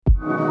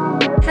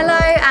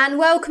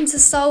welcome to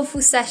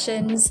Soulful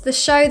Sessions, the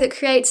show that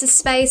creates a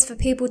space for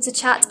people to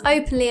chat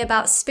openly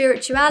about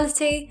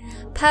spirituality,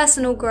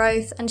 personal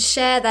growth, and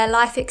share their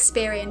life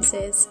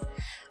experiences.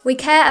 We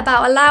care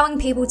about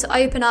allowing people to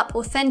open up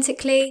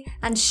authentically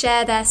and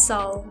share their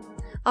soul.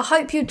 I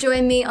hope you'll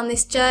join me on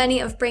this journey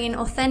of bringing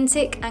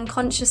authentic and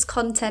conscious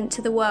content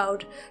to the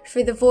world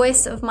through the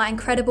voice of my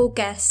incredible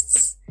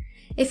guests.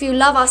 If you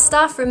love our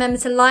stuff, remember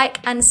to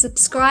like and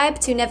subscribe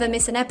to never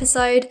miss an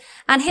episode,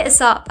 and hit us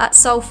up at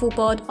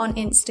SoulfulBod on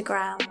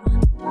Instagram.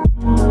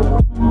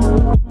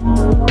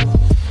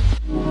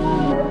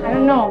 I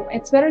don't know.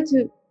 It's better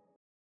to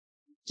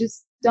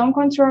just don't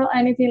control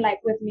anything, like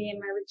with me in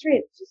my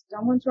retreat. Just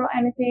don't control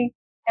anything.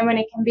 And when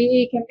it can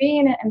be,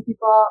 and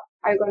people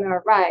are going to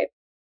arrive.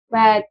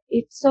 But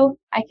it's so,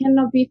 I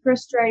cannot be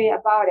frustrated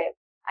about it.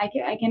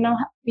 I cannot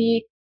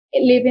be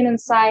living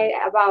inside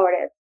about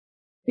it.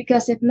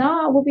 Because if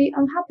not, I will be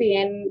unhappy,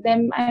 and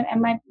then I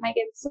might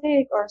get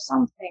sick or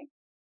something.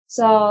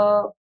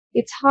 So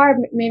it's hard.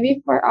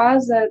 Maybe for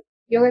us,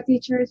 yoga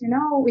teachers,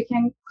 we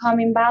can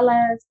come in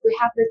balance. We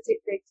have the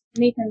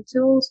technique and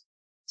tools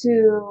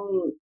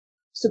to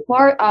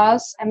support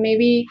us, and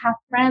maybe have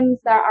friends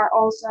that are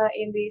also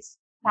in this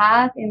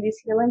path, in this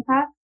healing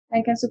path,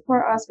 and can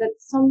support us. But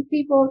some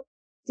people,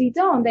 they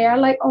don't. They are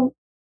like,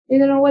 they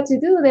don't know what to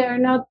do. They are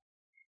not.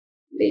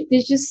 They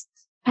just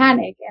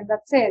panic, and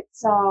that's it.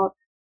 So.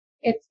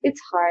 It's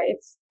hard.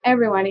 It's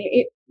everyone.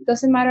 It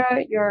doesn't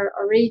matter your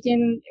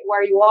origin,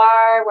 where you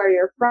are, where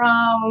you're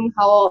from,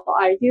 how old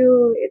are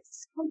you.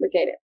 It's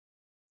complicated.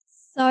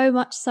 So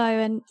much so.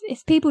 And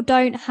if people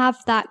don't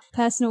have that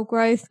personal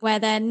growth where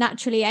they're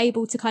naturally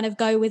able to kind of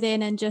go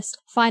within and just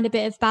find a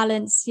bit of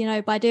balance,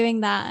 by doing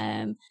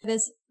that,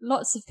 there's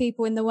lots of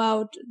people in the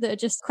world that are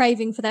just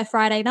craving for their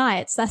Friday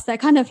nights. That's their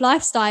kind of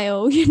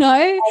lifestyle,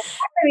 Exactly,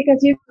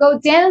 because you go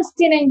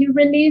dancing and you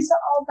release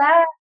all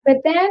that. But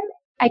then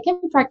I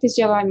can practice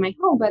yoga in my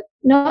home, but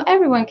not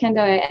everyone can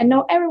do it, and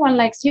not everyone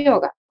likes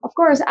yoga. Of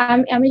course,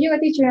 I'm a yoga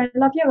teacher and I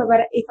love yoga,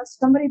 but if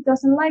somebody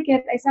doesn't like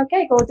it, I say,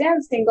 okay, go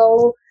dancing,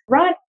 go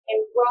run,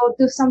 and go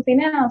do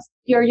something else.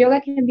 Your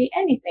yoga can be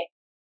anything.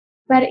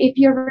 But if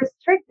you're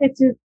restricted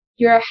to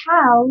your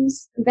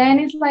house, then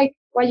it's like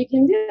what you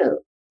can do.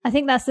 I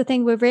think that's the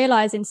thing we're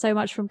realizing so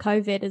much from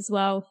COVID as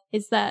well,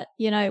 is that,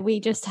 we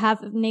just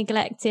have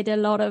neglected a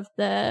lot of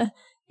the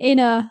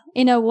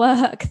inner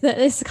work that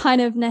is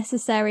kind of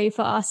necessary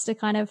for us to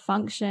kind of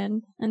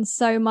function, and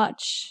so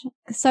much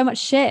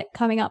shit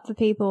coming up for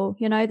people,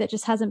 that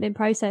just hasn't been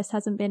processed,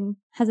 hasn't been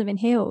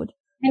healed.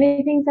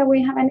 Many things that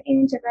we haven't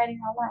integrated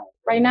in our life.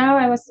 Right now,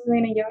 I was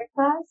doing a yoga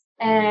class,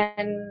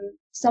 and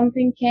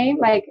something came,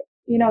 like,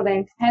 the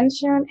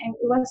intention, and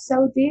it was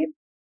so deep,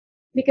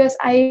 because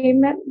I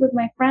met with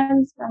my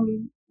friends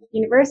from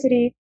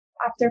university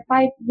after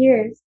 5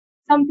 years.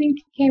 Something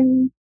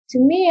came to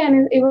me,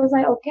 and it was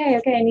like, okay,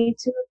 I need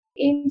to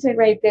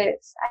integrate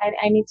this.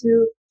 I need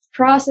to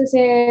process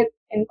it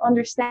and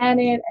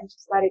understand it and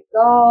just let it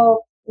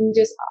go and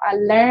just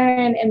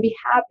learn and be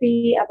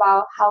happy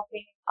about how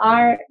things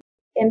are.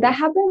 And that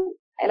happened,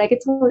 like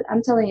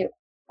I'm telling you,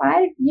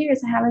 5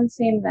 years I haven't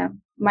seen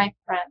them, my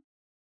friend.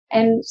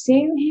 And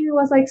seeing him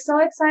was like so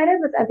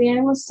excited, but at the end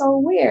it was so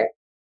weird.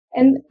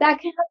 And that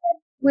can happen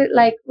with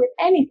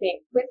anything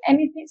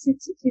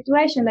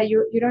situation that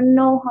you don't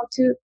know how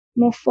to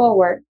move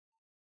forward.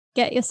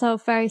 Get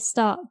yourself very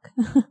stuck.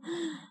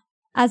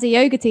 As a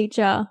yoga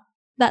teacher,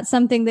 that's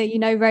something that you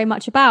know very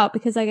much about,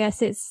 because I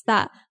guess it's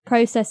that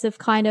process of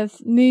kind of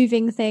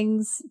moving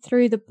things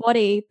through the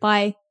body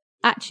by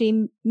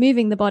actually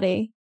moving the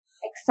body.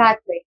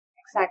 Exactly.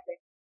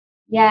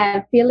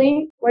 Yeah,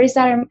 feeling, where is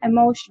that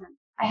emotion?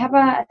 I have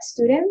a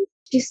student,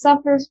 she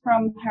suffers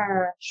from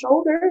her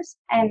shoulders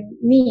and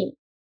knee,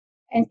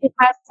 and she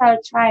has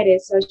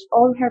arthritis, so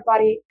all her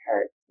body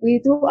hurts.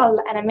 We do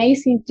an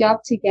amazing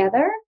job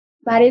together,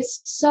 but it's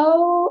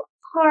so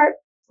hard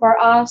for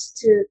us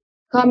to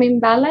come in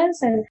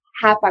balance and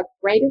have a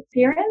great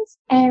experience.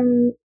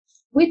 And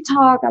we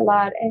talk a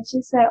lot, and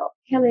she said, oh,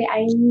 Kelly,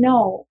 I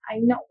know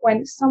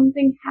when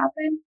something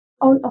happened,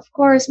 of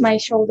course my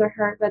shoulder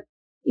hurt, but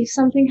if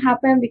something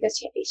happened,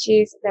 because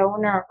she's the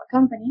owner of a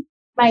company,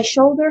 my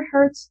shoulder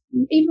hurts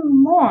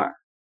even more.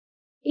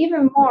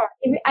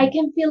 I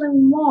can feel it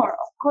more.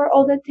 Of course,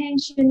 all the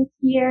tension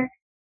here,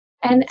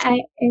 and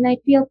I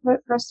feel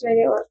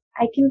frustrated, or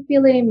I can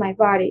feel it in my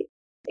body.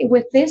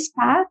 With this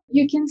path,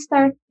 you can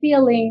start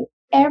feeling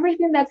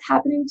everything that's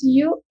happening to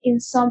you in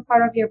some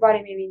part of your body,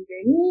 maybe in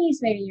your knees,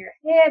 maybe in your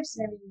hips,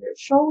 maybe in your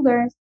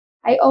shoulders.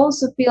 I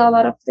also feel a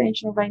lot of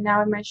tension right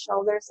now in my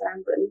shoulders that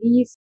I'm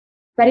released.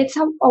 But it's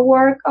a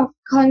work of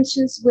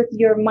conscience with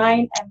your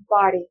mind and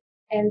body,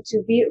 and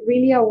to be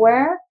really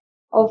aware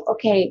of,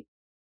 okay,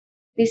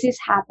 this is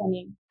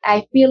happening.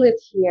 I feel it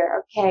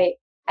here. Okay.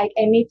 I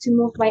need to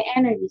move my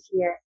energy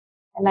here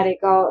and let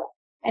it go.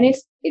 And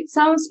it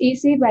sounds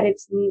easy, but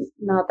it's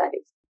not that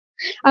easy.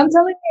 I'm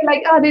telling you,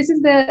 like, oh, this is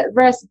the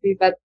recipe,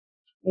 but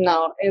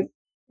no,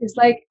 it's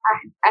like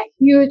a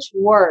huge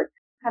work.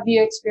 Have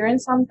you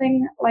experienced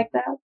something like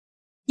that?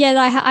 Yeah,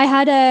 I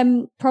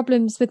had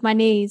problems with my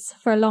knees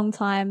for a long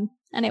time,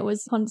 and it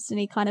was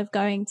constantly kind of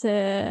going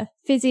to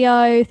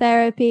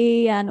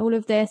physiotherapy and all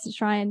of this to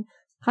try and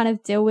kind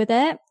of deal with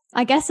it.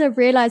 I guess I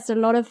realized a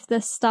lot of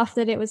the stuff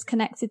that it was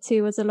connected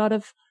to was a lot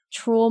of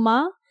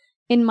trauma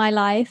in my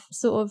life,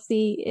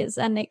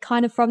 and it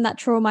kind of from that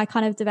trauma, I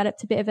kind of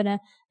developed a bit of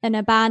an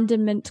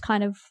abandonment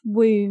kind of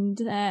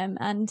wound,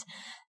 and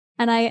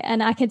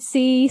I could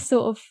see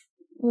sort of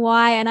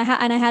why, and I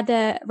had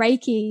a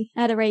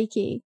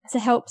Reiki to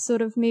help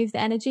sort of move the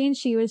energy, and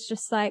she was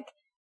just like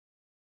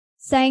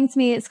saying to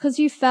me, it's because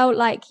you felt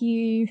like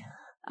you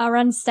are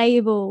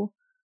unstable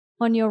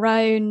on your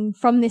own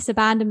from this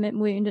abandonment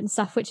wound and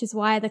stuff, which is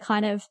why the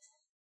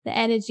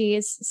energy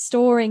is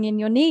storing in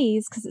your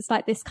knees, because it's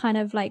like this kind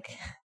of like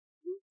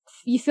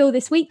you feel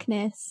this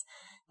weakness.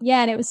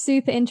 Yeah, and it was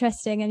super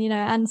interesting. And,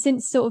 and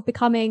since sort of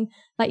becoming,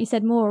 like you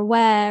said, more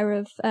aware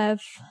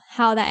of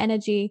how that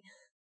energy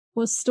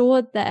was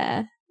stored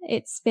there,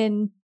 it's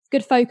been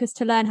good focus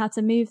to learn how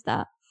to move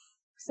that.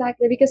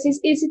 Exactly, because it's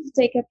easy to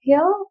take a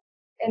pill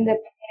and the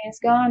pain is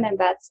gone and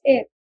that's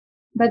it.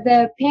 But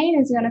the pain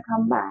is going to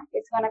come back.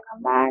 It's going to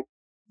come back.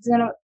 It's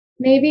going to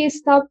maybe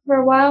stop for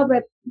a while,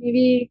 but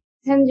maybe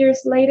 10 years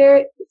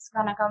later, it's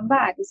going to come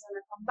back. It's going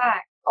to come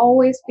back.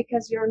 Always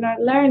because you're not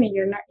learning,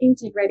 you're not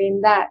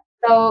integrating that.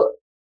 So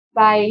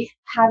by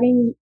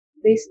having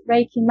this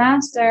Reiki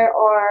master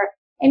or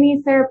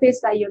any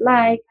therapist that you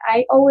like,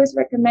 I always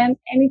recommend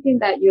anything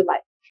that you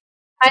like.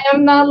 I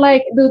am not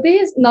like, do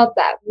this, not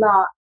that.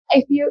 No.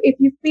 If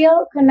you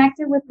feel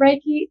connected with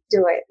Reiki,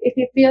 do it. If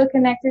you feel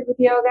connected with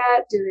yoga,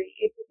 do it.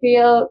 If you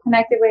feel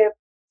connected with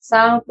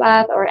sound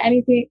bath or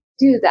anything,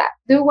 do that.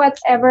 Do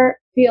whatever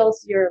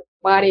feels your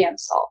body and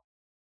soul.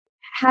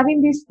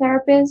 Having these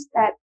therapists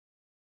that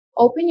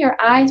open your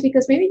eyes,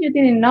 because maybe you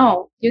didn't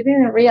know, you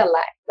didn't realize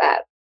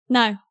that.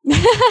 No.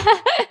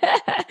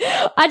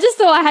 I just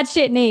thought I had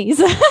shit knees.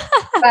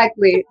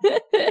 Exactly.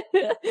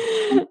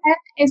 And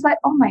it's like,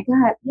 oh my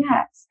God,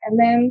 yes. And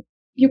then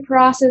you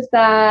process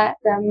that,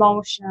 the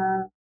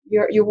emotion,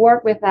 you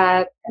work with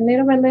that, and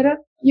little by little,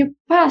 you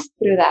pass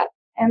through that.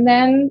 And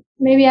then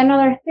maybe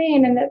another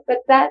thing, but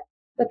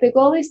the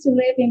goal is to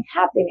live in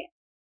happiness,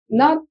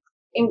 not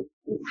in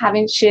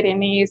having shitty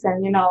knees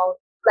and,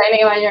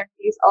 complaining about your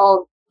knees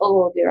all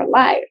of your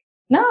life.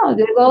 No,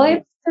 the goal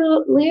is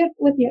to live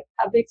with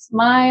a big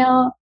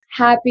smile,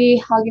 happy,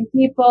 hugging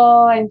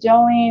people,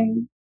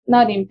 enjoying,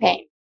 not in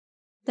pain.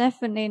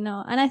 Definitely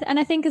not. And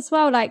I think as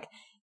well, like,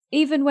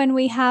 even when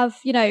we have,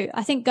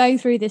 I think going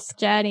through this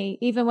journey,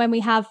 even when we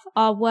have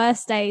our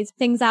worst days,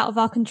 things out of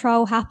our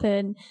control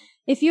happen.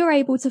 If you're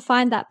able to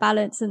find that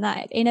balance and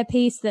that inner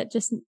peace that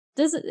just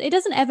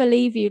doesn't ever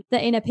leave you,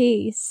 the inner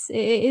peace,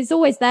 it is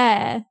always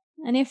there.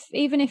 And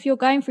even if you're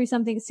going through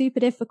something super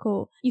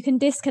difficult, you can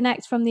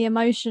disconnect from the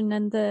emotion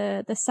and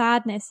the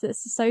sadness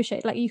that's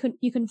associated. Like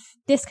you can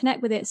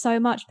disconnect with it so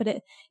much, but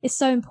it is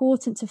so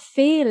important to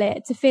feel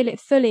it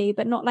fully,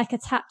 but not like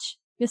attach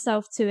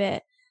yourself to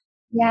it.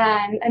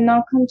 Yeah, and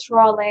not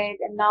control it,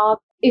 and not,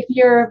 if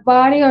your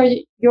body or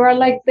you're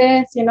like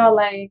this,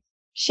 like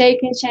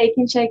shaking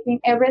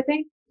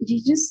everything,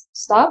 you just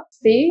stop,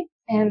 see,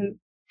 and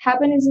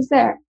happiness is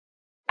there.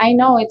 I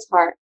know it's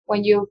hard.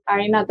 When you are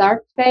in a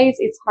dark phase,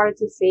 it's hard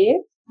to see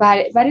it,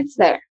 but it's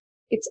there.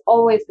 It's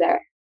always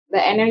there.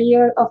 The energy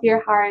of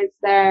your heart is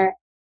there,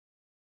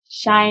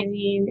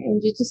 shining,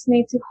 and you just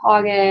need to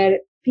hug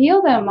it,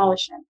 feel the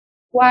emotion.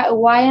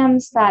 Why I'm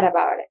sad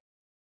about it.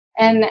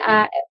 And,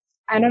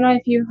 I don't know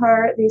if you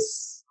heard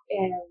this,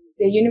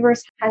 the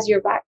universe has your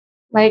back.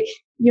 Like,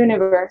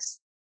 universe,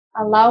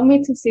 allow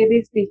me to see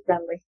this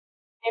differently.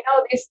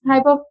 This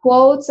type of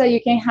quotes that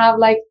you can have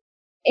like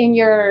in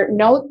your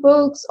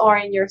notebooks or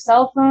in your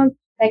cell phone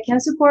that can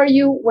support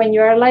you when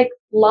you're like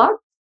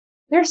locked.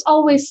 There's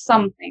always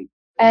something.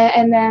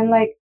 And then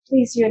like,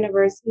 please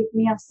universe, give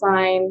me a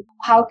sign.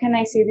 How can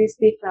I see this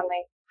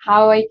differently?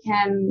 How I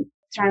can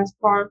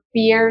transform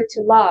fear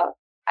to love.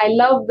 I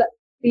love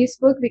this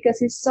book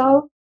because it's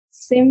so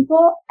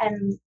simple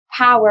and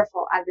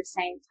powerful at the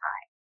same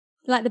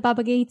time. Like the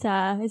Bhagavad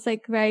Gita, it's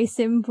like very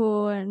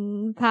simple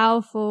and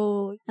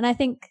powerful. And I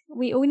think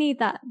we all need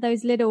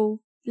those little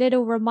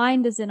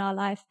reminders in our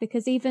life,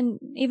 because even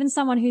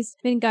someone who's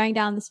been going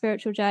down the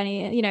spiritual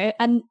journey,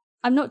 and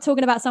I'm not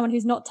talking about someone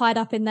who's not tied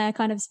up in their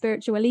kind of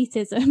spiritual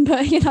elitism,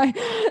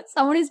 but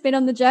someone who's been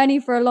on the journey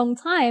for a long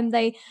time,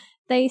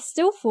 they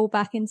still fall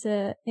back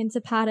into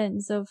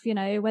patterns of,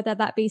 whether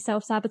that be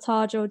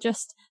self-sabotage or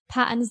just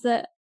patterns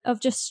of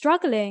just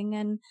struggling.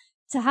 And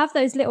to have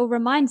those little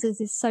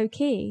reminders is so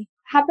key.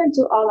 Happened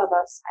to all of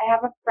us. I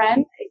have a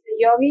friend, he's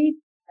a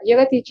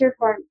yoga teacher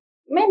for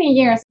many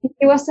years.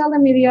 He was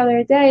telling me the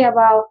other day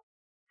about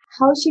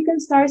how she can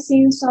start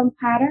seeing some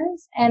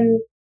patterns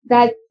and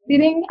that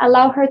didn't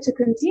allow her to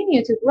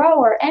continue to grow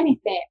or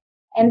anything.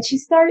 And she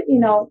started,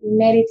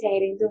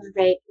 meditating, doing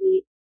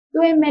Reiki,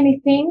 doing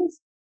many things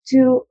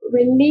to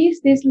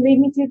release this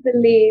limited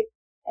belief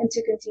and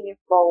to continue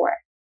forward,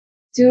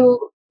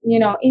 to,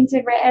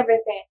 integrate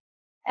everything.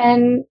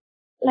 And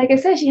like I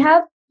said, she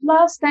had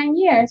plus 10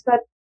 years, but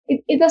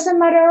it doesn't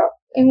matter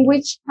in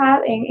which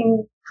path,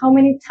 in how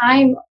many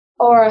time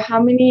or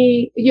how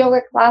many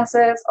yoga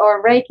classes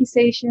or Reiki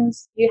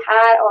sessions you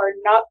had or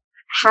not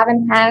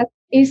haven't had,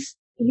 is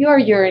your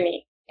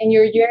journey. And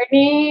your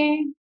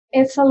journey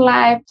is a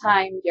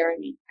lifetime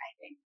journey, I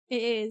think.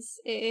 It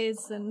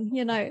is. And,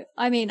 you know,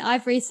 I mean,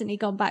 I've recently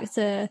gone back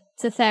to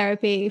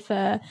therapy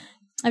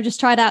I've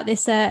just tried out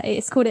this,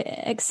 it's called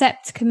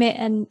Accept, Commit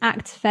and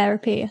Act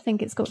Therapy, I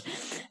think it's called.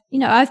 You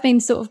know, I've been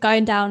sort of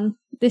going down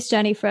this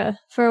journey for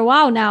a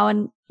while now.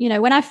 And, you know,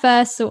 when I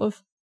first sort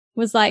of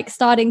was like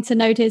starting to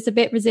notice a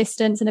bit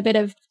resistance and a bit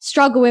of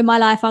struggle in my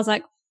life, I was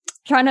like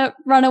trying to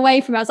run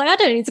away from it. I was like, I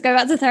don't need to go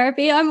back to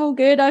therapy. I'm all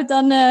good. I've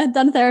done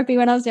therapy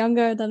when I was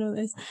younger. I've done all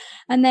this.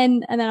 And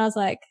then I was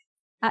like,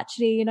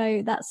 actually, you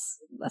know, that's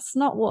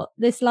not what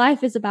this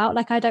life is about.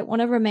 Like, I don't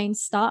want to remain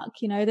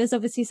stuck. You know, there's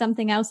obviously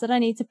something else that I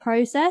need to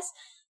process.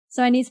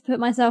 So I need to put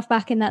myself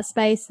back in that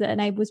space that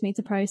enables me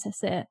to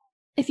process it.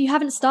 If you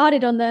haven't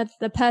started on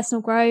the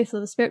personal growth or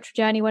the spiritual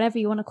journey, whatever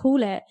you want to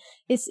call it,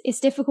 it's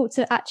difficult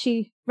to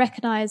actually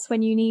recognize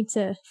when you need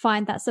to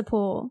find that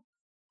support.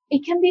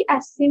 It can be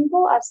as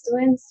simple as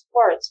doing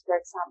sports, for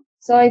example.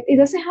 So it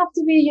doesn't have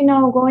to be, you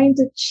know, going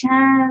to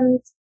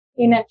chant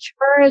in a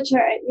church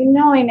or, you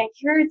know, in a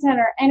kirtan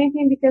or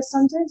anything, because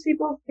sometimes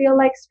people feel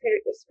like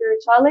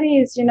spirituality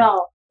is, you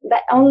know,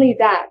 that only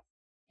that.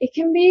 It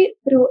can be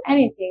through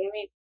anything. I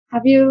mean,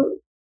 have you,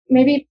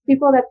 maybe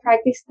people that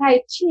practice Tai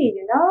Chi,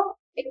 you know,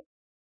 it's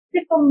a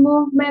simple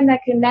movement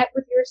that connect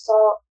with your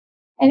soul.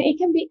 And it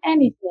can be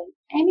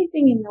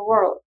anything in the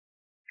world.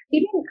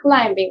 Even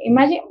climbing,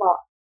 imagine, well,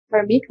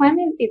 for me,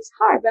 climbing, it's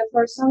hard, but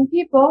for some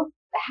people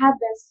that have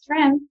the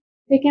strength,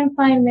 they can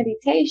find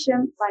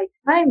meditation by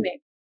climbing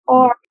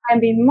or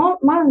climbing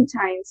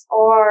mountains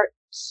or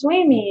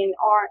swimming,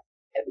 or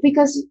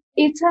because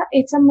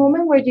it's a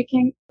moment where you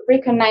can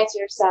recognize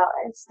yourself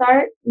and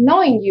start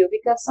knowing you,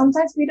 because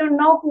sometimes we don't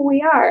know who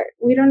we are.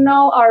 We don't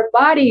know our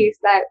bodies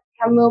that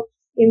can move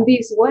in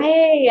this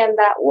way and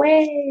that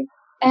way.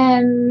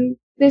 And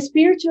the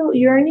spiritual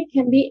journey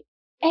can be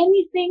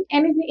anything,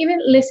 even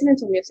listening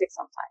to music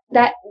sometimes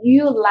that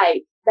you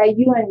like, that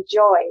you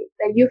enjoy,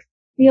 that you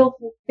feel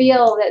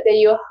fulfilled, that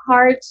your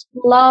heart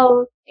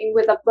flows in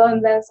with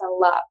abundance and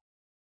love.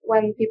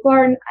 When people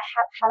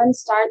haven't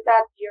started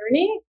that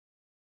journey,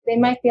 they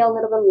might feel a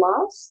little bit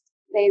lost.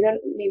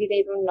 Maybe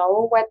they don't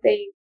know what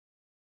they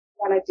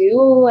want to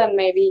do, and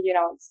maybe, you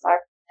know,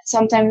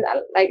 sometimes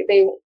like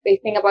they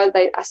think about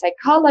it as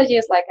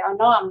psychologists, like, oh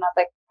no, I'm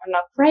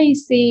not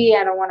crazy.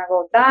 I don't want to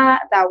go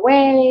that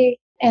way.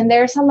 And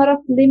there's a lot of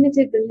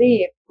limited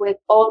belief with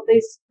all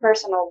this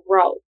personal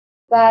growth.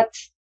 But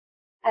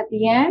at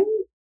the end,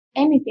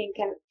 anything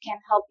can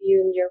help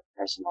you in your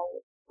personal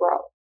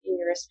growth, in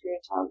your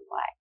spiritual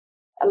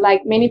life.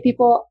 Like, many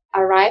people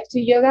arrive to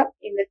yoga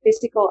in the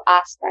physical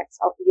aspects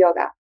of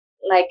yoga,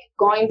 like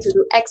going to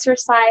do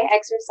exercise.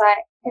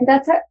 And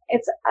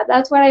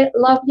that's why I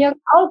love yoga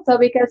also,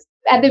 because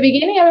at the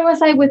beginning, everyone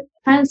was like with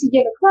fancy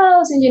yoga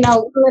clothes and, you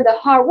know, doing the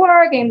hard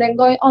work and then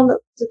going on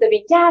to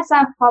the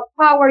vinyasa,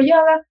 power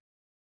yoga.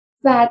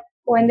 But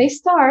when they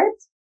start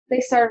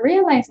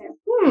realizing,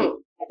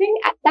 I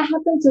think that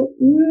happened to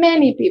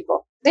many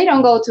people. They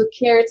don't go to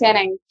kirtan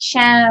and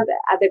chant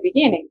at the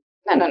beginning.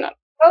 No.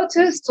 Go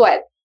to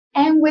sweat.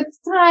 And with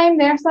time,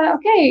 they're like,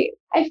 okay,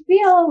 I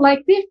feel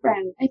like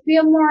different. I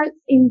feel more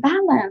in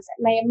balance.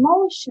 My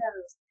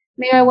emotions.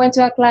 Maybe I went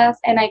to a class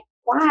and I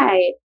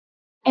cried.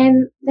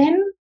 And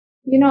then,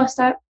 you know,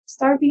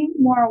 start being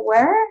more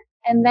aware.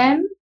 And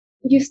then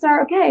you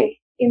start, okay,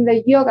 in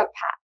the yoga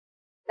path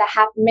that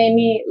have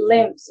many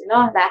limbs, you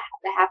know, that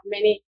have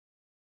many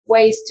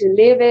ways to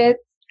live it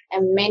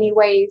and many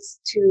ways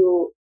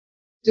to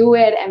do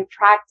it and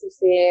practice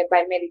it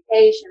by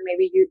meditation.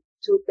 Maybe you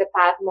took the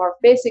path more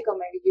physical.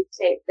 Maybe you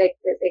take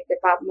the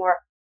path more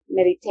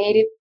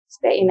meditative,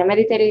 stay in a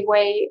meditative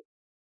way.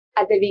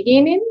 At the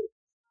beginning,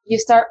 you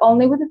start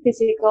only with the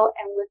physical,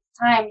 and with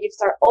time, you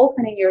start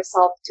opening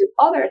yourself to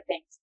other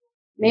things.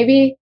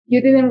 Maybe you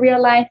didn't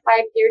realize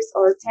 5 years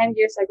or 10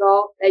 years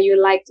ago that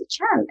you like to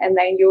chant, and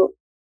then you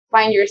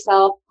find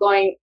yourself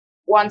going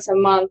once a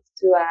month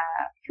to a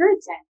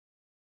kirtan,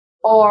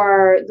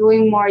 or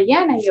doing more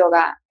jnana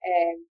yoga,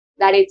 and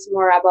that it's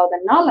more about the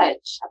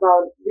knowledge,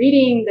 about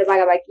reading the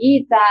Bhagavad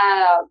Gita,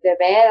 the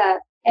Vedas,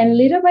 and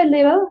little by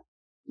little,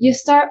 you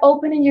start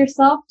opening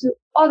yourself to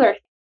other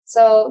things.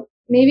 So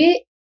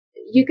maybe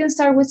you can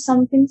start with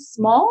something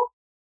small,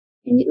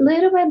 and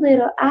little by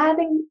little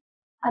adding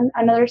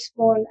another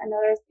spoon,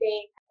 another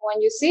thing.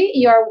 When you see,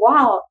 you're,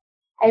 wow,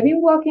 I've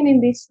been walking in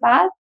this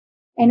path,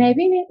 and I've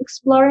been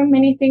exploring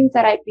many things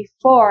that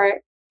before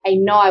I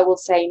know I will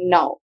say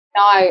no.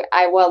 Now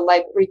I will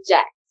like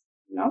reject,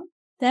 you know?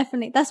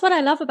 Definitely. That's what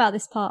I love about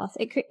this path.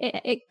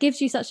 It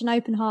gives you such an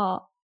open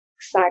heart.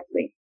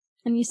 Exactly.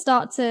 And you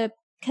start to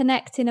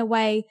connect in a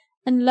way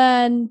and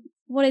learn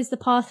what is the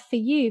path for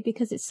you,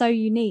 because it's so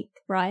unique,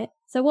 right?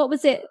 So what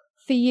was it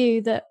for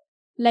you that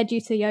led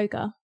you to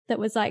yoga, that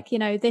was like, you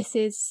know, this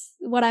is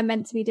what I'm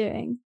meant to be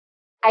doing?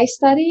 I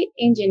study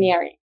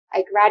engineering.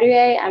 I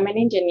graduate, I'm an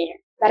engineer.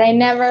 but I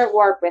never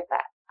worked with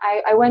that.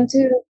 I went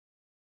to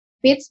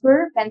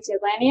Pittsburgh,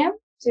 Pennsylvania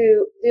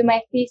to do my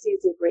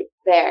thesis degree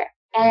there.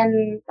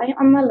 And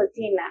I'm a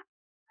Latina.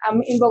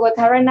 I'm in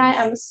Bogota right now.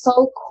 I'm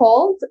so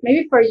cold.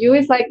 Maybe for you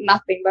it's like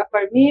nothing, but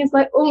for me it's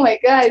like, oh my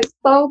God, it's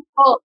so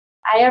cold.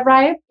 I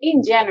arrived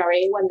in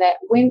January when the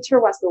winter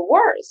was the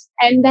worst.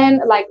 And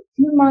then like a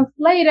few months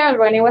later,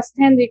 when it was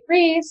 10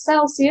 degrees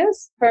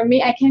Celsius, for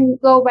me, I can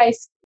go by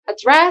a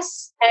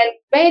dress and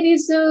bathing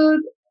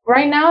suit.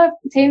 Right now,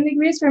 10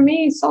 degrees for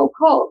me is so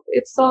cold.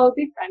 It's so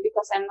different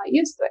because I'm not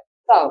used to it.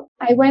 So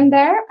I went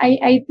there.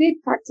 I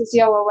did practice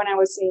yoga when I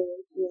was in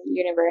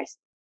university.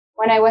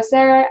 When I was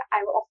there,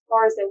 of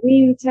course, the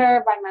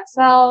winter by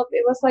myself,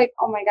 it was like,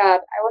 oh my God,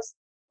 I was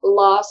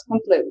lost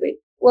completely.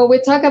 What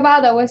we talk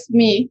about, that was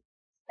me.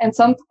 And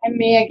sometimes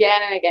me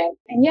again and again.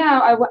 And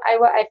yeah,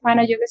 I found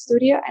a yoga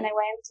studio and I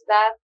went to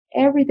that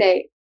every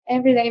day,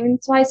 even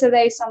twice a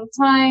day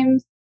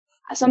sometimes.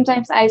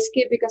 Sometimes I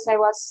skipped because I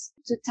was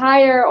too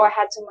tired or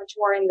had too much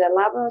work in the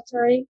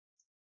laboratory.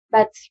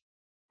 But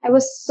I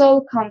was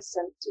so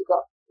constant to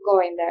go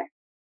in there.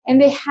 And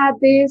they had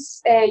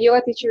these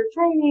yoga teacher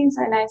trainings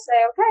and I say,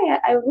 okay,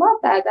 I would love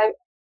that.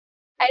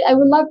 I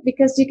would love,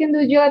 because you can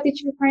do yoga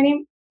teacher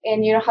training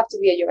and you don't have to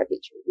be a yoga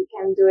teacher. You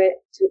can do it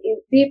to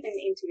deepen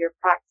into your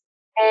practice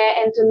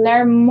and to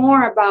learn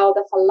more about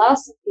the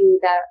philosophy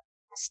that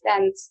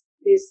stands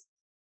this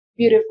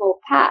beautiful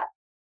path.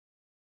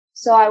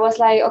 So I was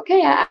like,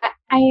 okay,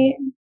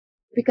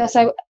 because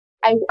I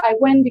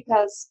went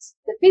because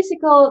the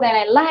physical, then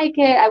I like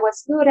it. I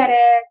was good at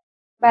it,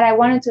 but I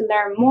wanted to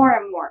learn more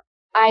and more.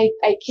 I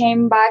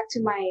came back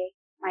to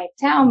my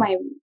town, my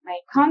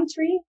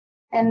country.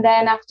 And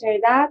then after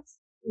that,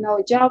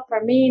 no job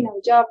for me, no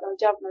job.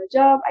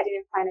 I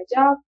didn't find a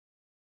job.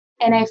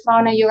 And I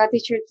found a yoga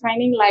teacher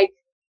training like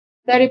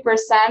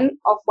 30%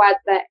 of what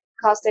that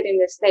costed in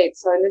the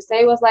States. So in the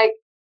States it was like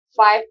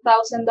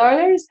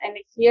 $5,000. And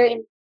here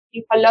in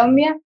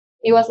Colombia,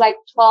 it was like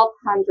 $1,200.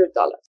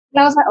 And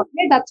I was like,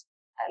 okay,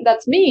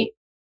 that's me.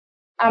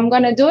 I'm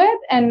going to do it.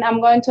 And I'm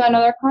going to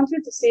another country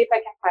to see if I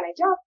can find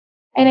a job.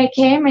 And I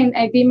came and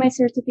I did my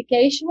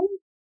certification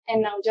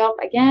and no job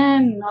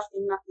again,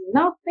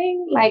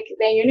 nothing. Like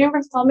the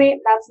universe told me,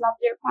 that's not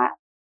your path.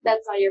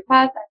 That's not your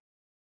path.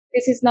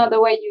 This is not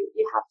the way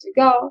you have to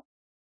go.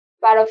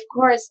 But of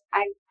course,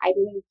 I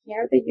didn't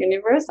hear the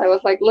universe. I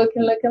was like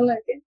looking.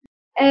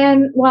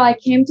 And well, I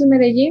came to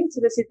Medellin, to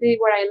the city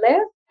where I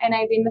live, and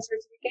I did my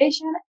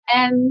certification.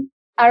 And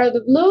out of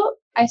the blue,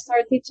 I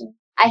started teaching.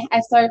 I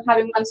started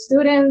having one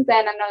student,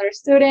 then another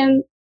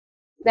student,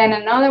 then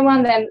another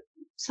one, then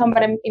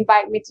somebody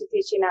invited me to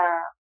teach in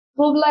a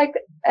public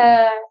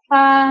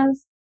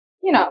class,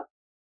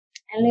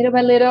 and little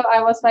by little,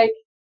 I was like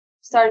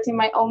starting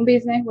my own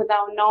business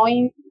without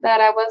knowing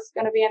that I was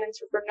going to be an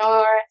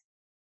entrepreneur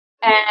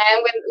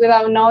and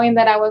without knowing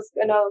that I was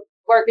going to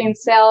work in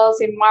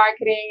sales, in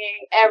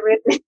marketing,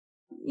 everything.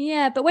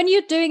 Yeah, but when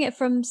you're doing it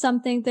from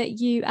something that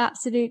you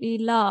absolutely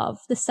love,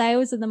 the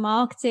sales and the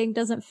marketing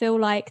doesn't feel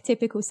like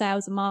typical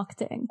sales and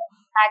marketing.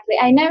 Exactly.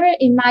 I never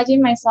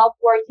imagined myself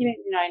working,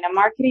 in a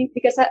marketing,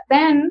 because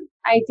then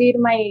I did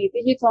my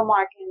digital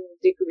marketing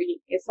degree.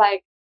 It's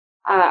like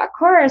a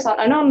course,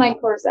 an online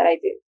course that I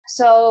did.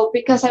 So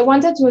because I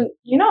wanted to,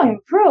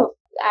 improve,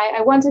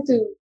 I wanted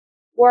to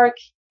work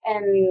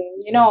and,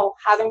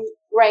 having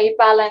great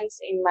balance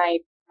in my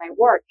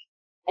work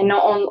and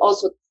not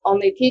also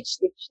only teach.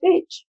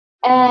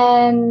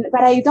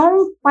 But I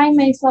don't find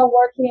myself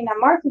working in a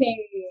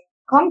marketing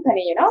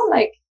company,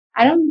 like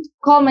I don't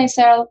call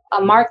myself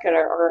a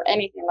marketer or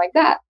anything like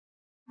that.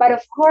 But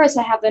of course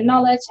I have the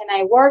knowledge and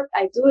I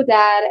do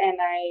that and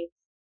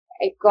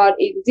I got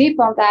it deep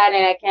on that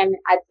and I can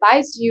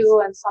advise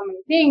you on so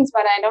many things,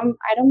 but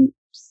I don't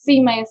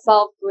see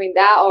myself doing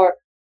that. Or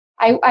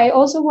I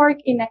also work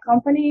in a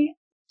company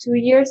 2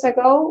 years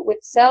ago with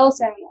sales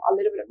and a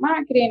little bit of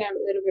marketing and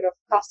a little bit of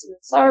customer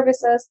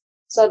services.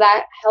 So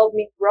that helped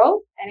me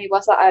grow. And it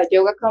was a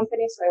yoga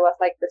company. So it was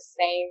like the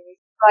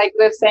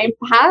same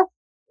path.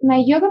 My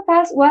yoga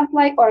path was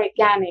like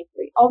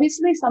organically.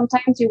 Obviously,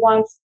 sometimes you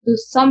want to do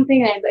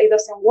something and it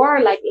doesn't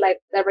work, like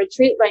the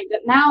retreat right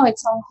now,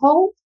 it's on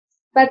hold.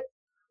 But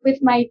with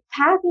my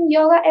path in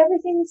yoga,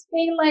 everything's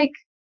been like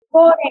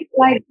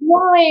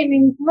growing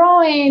and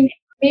growing.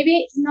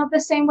 Maybe not the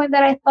same way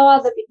that I thought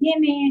at the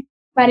beginning,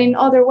 but in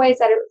other ways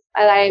that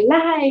I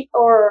like.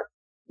 Or,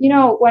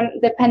 when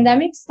the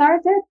pandemic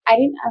started,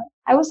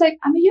 I was like,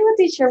 I'm a yoga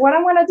teacher. What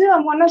I'm going to do?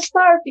 I'm going to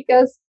start,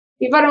 because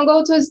if I don't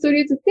go to a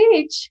studio to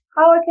teach,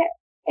 how I can,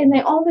 and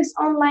then all this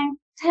online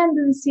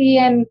tendency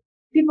and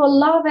people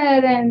love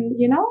it. And,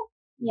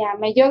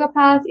 my yoga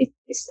path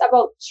is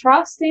about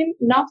trusting,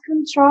 not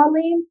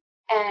controlling,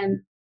 and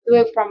do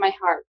it from my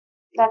heart.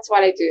 That's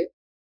what I do.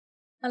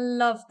 I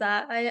love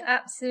that. I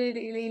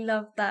absolutely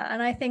love that.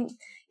 And I think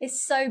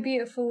it's so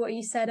beautiful what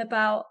you said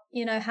about,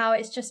 how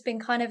it's just been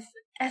kind of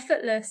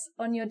effortless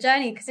on your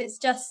journey, because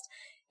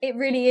it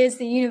really is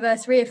the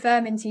universe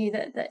reaffirming to you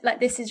that like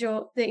this is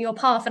your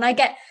path. And I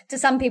get, to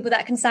some people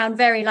that can sound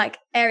very like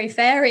airy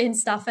fairy and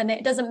stuff, and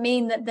it doesn't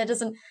mean that there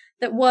doesn't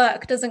that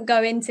work doesn't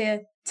go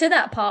into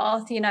that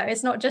path.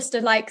 It's not just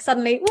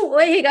suddenly, oh,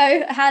 here you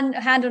go, hand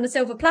on a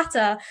silver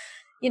platter.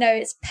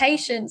 It's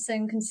patience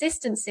and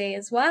consistency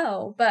as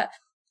well. But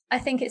I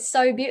think it's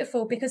so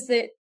beautiful because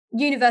the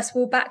universe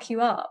will back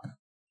you up.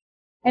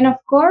 And of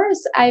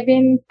course, I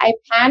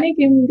panic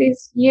in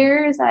these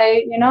years.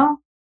 I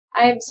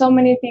have so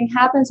many things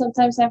happen.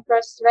 Sometimes I'm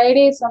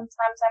frustrated. Sometimes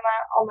I'm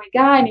like, oh my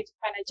God, I need to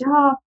find a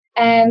job.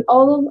 And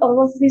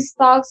all of these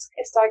thoughts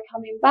start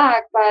coming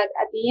back. But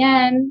at the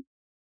end,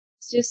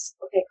 it's just,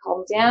 okay,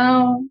 calm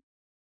down,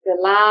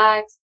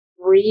 relax,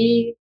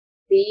 breathe,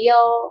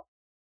 feel,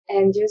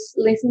 and just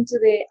listen to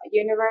the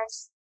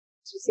universe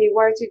to see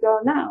where to go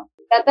now.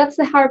 That's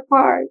the hard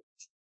part.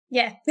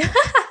 Yeah.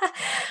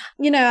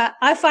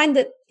 I find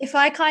that if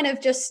I kind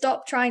of just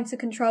stop trying to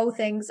control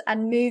things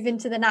and move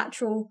into the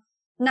natural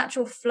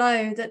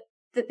flow that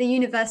the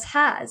universe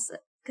has,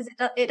 because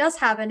it does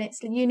have, and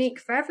it's unique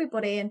for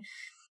everybody.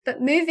 But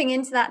moving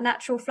into that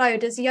natural flow,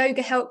 does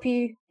yoga help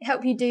you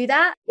do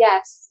that?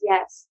 Yes.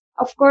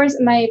 Of course,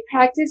 my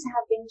practice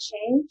have been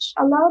changed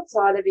a lot.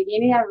 So at the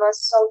beginning, I was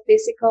so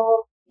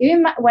physical.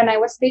 Even when I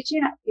was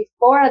teaching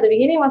before, at the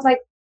beginning, it was like,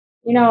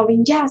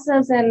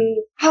 vinyasas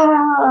and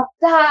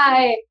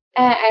die.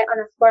 And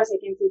of course, I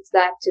can teach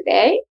that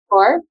today,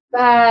 but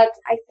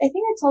I think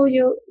I told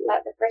you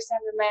the first time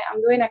that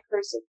I'm doing a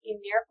course in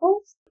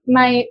miracles.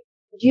 My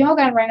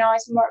yoga right now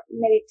is more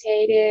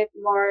meditative,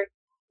 more,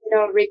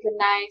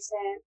 recognize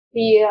and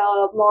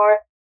feel, more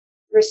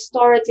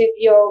restorative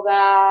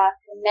yoga,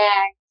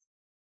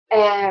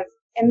 connect,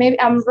 and maybe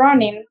I'm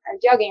running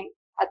and jogging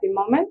at the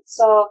moment.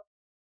 So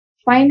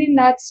finding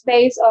that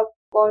space of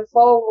going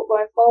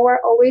forward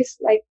always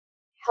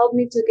help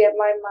me to get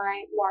my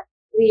mind more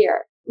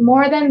clear.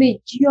 More than the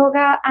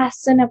yoga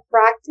asana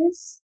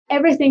practice,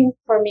 everything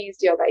for me is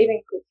yoga,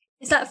 even cooking.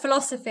 Is that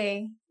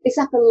philosophy? It's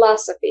a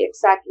philosophy,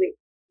 exactly.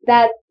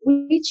 That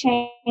we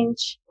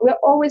change, we're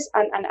always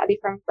a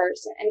different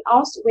person. And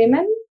us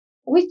women,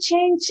 we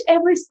change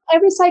every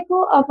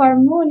cycle of our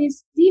moon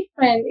is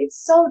different.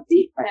 It's so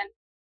different.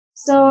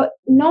 So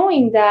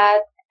knowing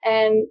that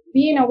and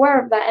being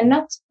aware of that and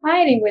not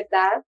fighting with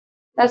that,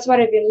 that's what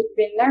I've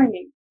been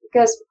learning.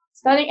 Because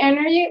studying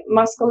energy,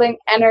 masculine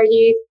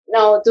energy,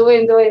 no,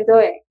 doing.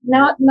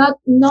 Not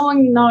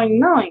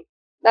knowing.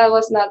 That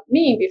was not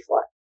me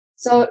before.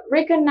 So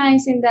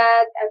recognizing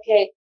that,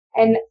 okay,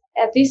 and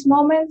at these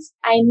moments,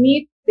 I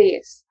need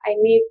this, I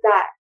need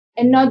that.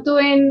 And not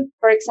doing,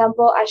 for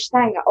example,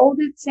 Ashtanga, all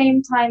the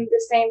same time,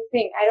 the same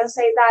thing. I don't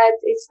say that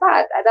it's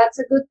bad. That's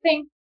a good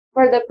thing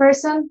for the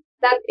person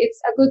that it's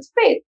a good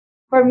fit.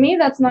 For me,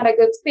 that's not a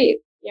good fit,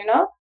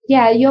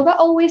 Yeah, yoga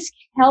always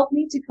helped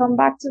me to come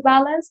back to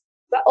balance,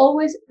 but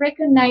always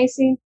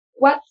recognizing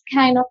what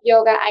kind of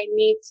yoga I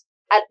need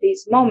at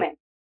this moment.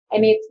 I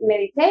need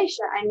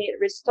meditation. I need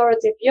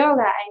restorative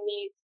yoga. I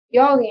need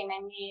yogin.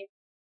 I need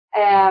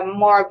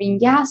more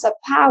vinyasa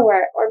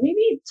power, or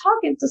maybe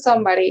talking to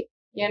somebody,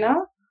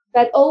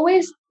 but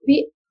always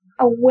be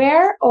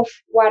aware of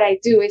what I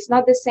do. It's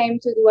not the same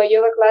to do a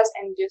yoga class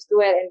and just do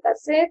it and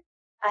that's it,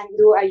 and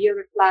do a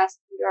yoga class,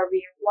 you are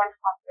being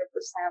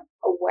 100%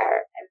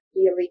 aware and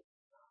feeling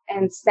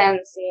and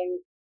sensing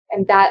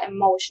and that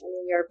emotion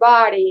in your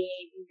body,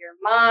 in your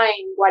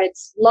mind, what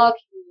it's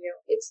blocking you,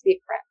 it's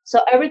different.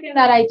 So everything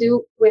that I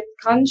do with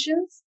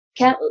conscience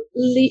can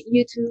lead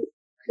you to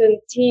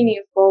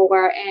continue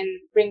forward and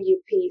bring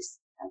you peace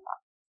and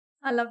love.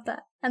 I love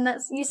that. And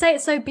you say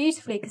it so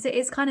beautifully, because it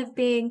is kind of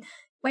being,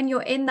 when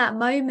you're in that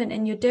moment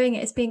and you're doing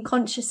it, it's being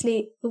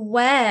consciously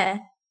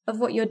aware of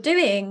what you're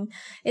doing.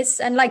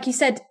 And like you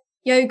said,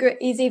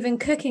 yoga is even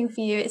cooking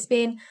for you. It's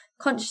being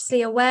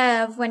consciously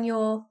aware of when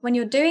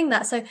you're doing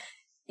that. So,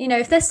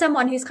 if there's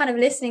someone who's kind of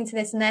listening to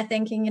this and they're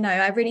thinking,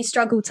 I really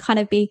struggle to kind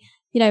of be,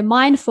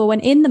 mindful when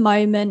in the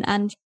moment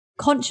and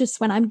conscious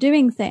when I'm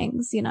doing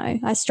things,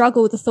 I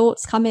struggle, the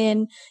thoughts come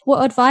in.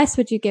 What advice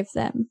would you give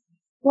them?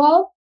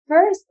 Well,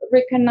 first,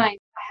 recognize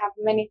I have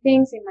many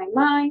things in my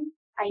mind.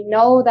 I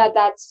know that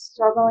that's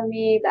struggling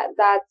me,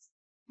 that's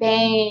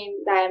pain,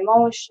 that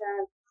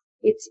emotion,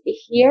 it's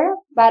here.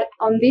 But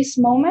on this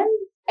moment,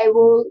 I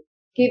will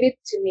give it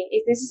to me.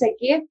 If this is a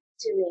gift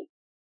to me,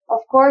 of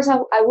course,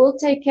 I will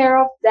take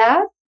care of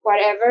that,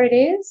 whatever it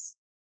is.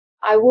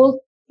 I will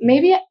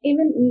maybe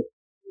even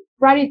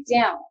write it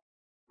down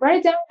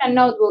in a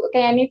notebook.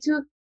 Okay, I need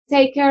to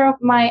take care of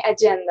my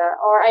agenda,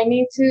 or I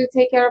need to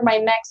take care of my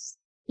next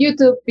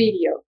YouTube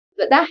video.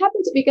 But that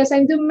happens because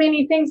I do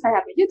many things. I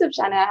have a YouTube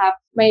channel, I have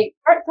my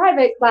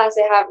private class,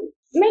 I have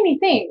many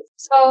things.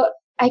 So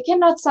I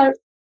cannot start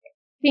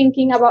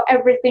thinking about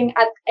everything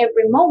at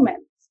every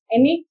moment. I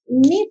need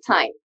me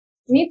time.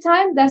 Me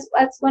time, that's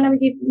going to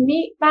give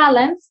me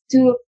balance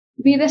to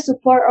be the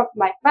support of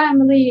my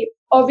family,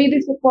 or be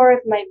the support of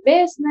my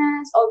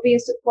business, or be the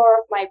support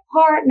of my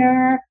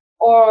partner,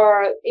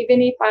 or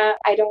even if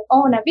I don't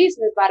own a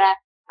business, but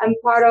I'm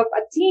part of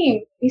a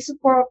team, be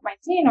support of my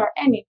team or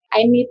anything.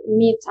 I need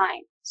me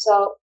time.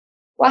 So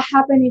what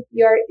happens if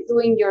you're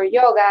doing your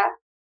yoga,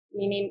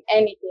 meaning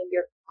anything,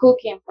 you're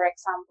cooking, for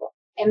example,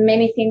 and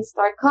many things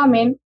start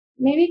coming,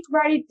 maybe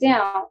write it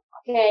down.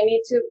 Okay, I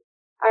need to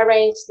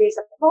arrange this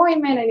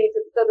appointment. I need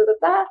to da da da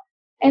da.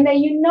 And then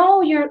you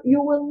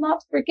will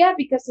not forget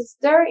because it's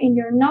there in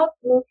your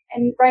notebook.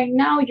 And right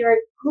now you're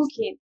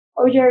cooking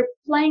or you're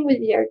playing with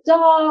your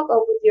dog or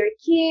with your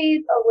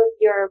kid or with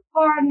your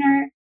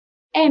partner,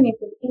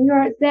 anything. And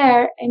you're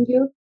there and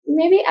you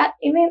maybe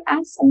even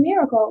ask a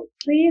miracle.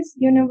 Please,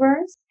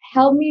 universe,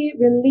 help me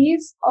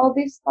release all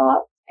these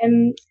thoughts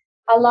and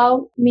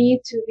allow me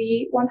to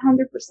be 100%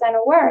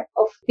 aware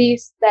of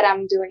this that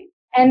I'm doing.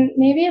 And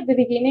maybe at the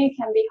beginning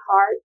it can be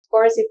hard. Of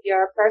course, if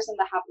you're a person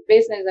that have a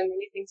business and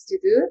many things to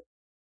do,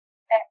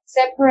 and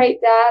separate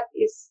that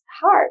is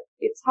hard.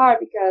 It's hard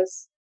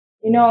because,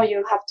 you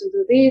have to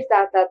do this,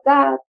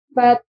 that.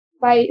 But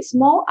by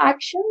small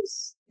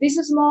actions, these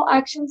small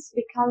actions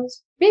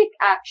becomes big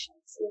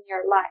actions in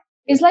your life.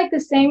 It's like the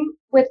same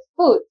with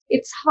food.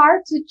 It's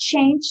hard to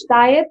change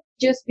diet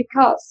just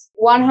because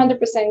 100%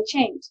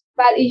 change.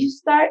 But if you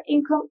start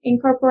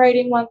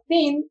incorporating one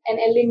thing and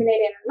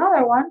eliminating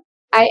another one,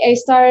 I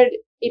started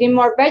eating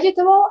more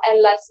vegetable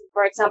and less,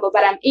 for example,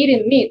 but I'm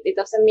eating meat. It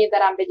doesn't mean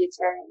that I'm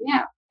vegetarian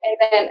now. And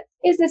then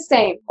it's the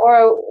same.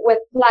 Or with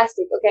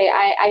plastic. Okay,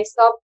 I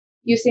stopped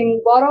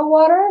using bottled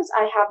waters.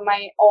 I have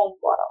my own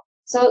bottle.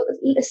 So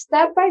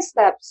step by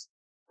steps.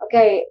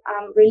 Okay,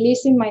 I'm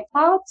releasing my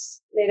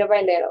thoughts little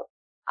by little.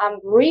 I'm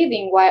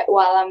breathing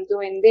while I'm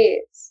doing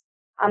this.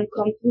 I'm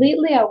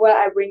completely aware.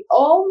 I bring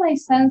all my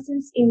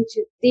senses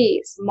into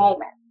this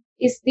moment.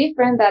 It's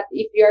different that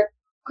if you're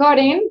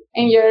cutting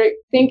and you're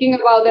thinking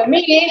about the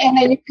meat and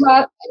then you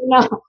cut,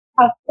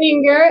 a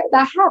finger,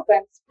 that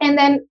happens. And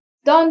then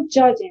don't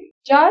judge him.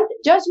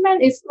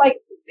 Judgment is like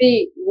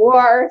the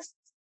worst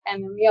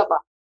enemy of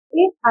us.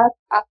 If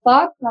a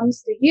thought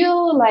comes to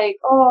you like,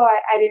 oh,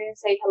 I didn't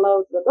say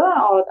hello to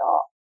or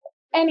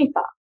any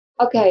thought.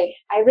 Okay,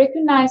 I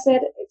recognize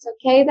it. It's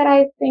okay that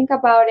I think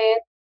about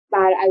it, but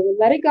I will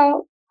let it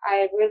go.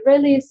 I will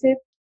release it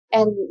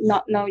and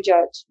no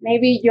judge.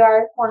 Maybe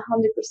you're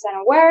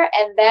 100% aware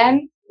and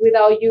then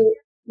without you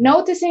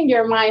noticing,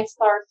 your mind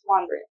starts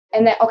wandering.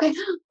 And then, okay,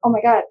 oh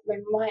my God, my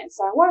mind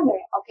starts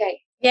wandering. Okay.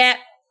 Yeah.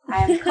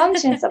 I am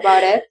conscious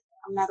about it.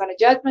 I'm not going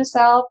to judge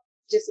myself.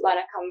 Just going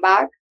to come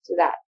back to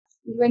that.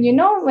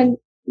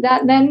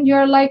 Then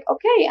you're like,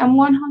 okay, I'm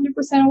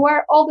 100%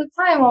 aware all the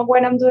time of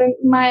when I'm doing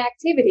my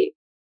activity.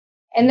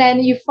 And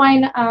then you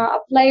find a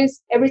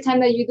place every time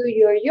that you do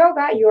your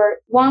yoga, you're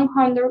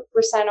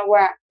 100%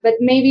 aware. But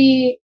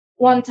maybe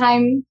one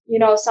time,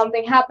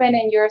 something happened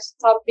and you're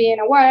stopped being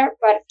aware,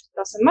 but it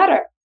doesn't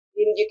matter.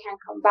 You can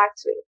come back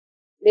to it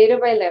little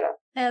by little.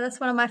 Yeah, that's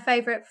one of my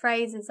favorite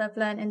phrases I've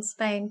learned in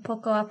Spain.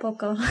 Poco a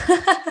poco.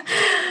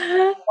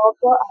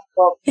 Poco a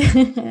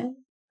poco.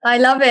 I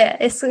love it.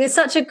 It's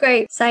such a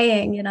great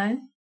saying, Yeah,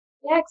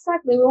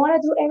 exactly. We want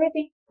to do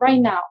everything right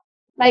now.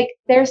 Like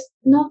there's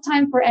no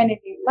time for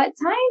anything. We have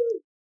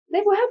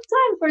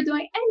time for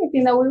doing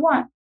anything that we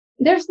want.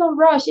 There's no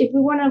rush. If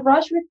we want to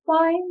rush with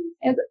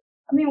time,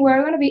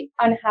 we're going to be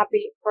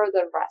unhappy for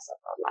the rest of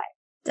our life.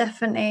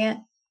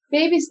 Definitely.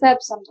 Baby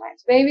steps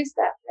sometimes. Baby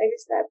step.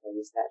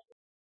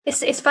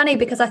 It's funny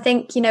because I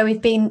think,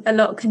 we've been a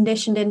lot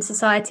conditioned in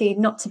society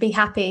not to be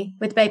happy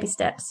with baby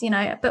steps,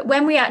 but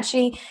when we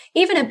actually,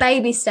 even a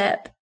baby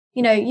step,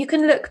 you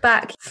can look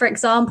back, for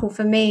example,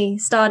 for me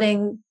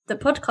starting the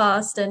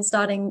podcast and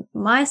starting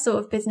my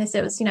sort of business,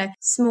 it was,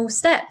 small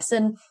steps.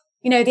 And,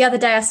 the other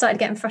day I started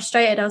getting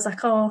frustrated. I was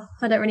like, oh,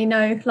 I don't really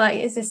know, like,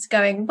 is this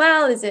going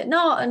well? Is it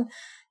not? And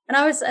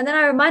then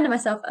I reminded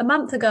myself a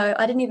month ago,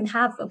 I didn't even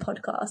have a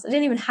podcast. I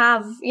didn't even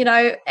have,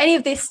 any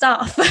of this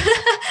stuff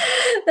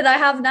that I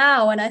have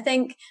now. And I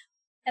think,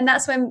 and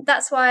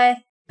that's why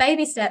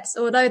baby steps,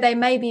 although they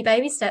may be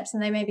baby steps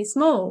and they may be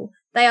small,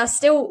 they are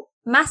still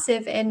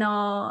massive in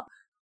our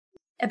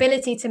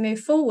ability to move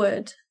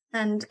forward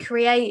and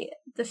create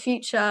the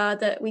future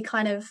that we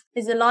kind of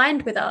is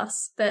aligned with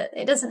us. But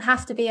it doesn't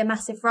have to be a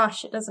massive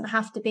rush. It doesn't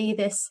have to be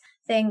this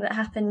thing that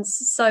happens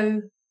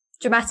so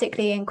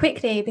dramatically and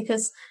quickly,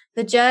 because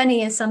the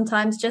journey is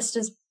sometimes just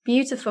as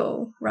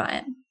beautiful,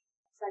 right?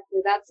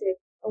 Exactly, that's it.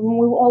 And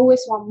we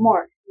always want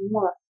more.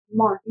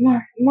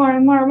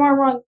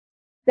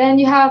 Then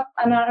you have,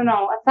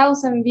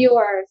 1,000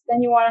 viewers.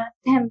 Then you want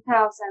 10,000, and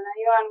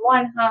you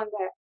want 100,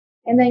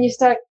 and then you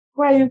start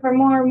craving for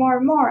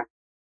more.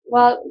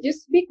 Well,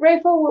 just be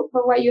grateful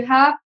for what you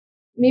have.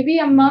 Maybe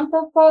a month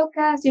of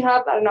podcast, you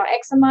have,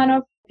 X amount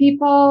of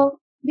people.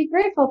 Be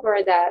grateful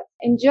for that.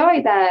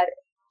 Enjoy that.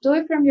 Do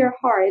it from your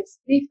heart. It's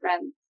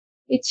different.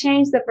 It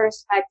changes the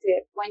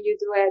perspective when you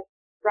do it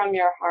from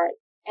your heart,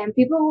 and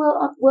people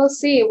will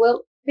see,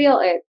 will feel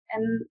it,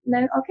 and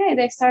then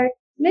they start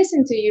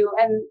listening to you,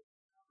 and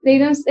they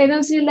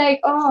don't see like,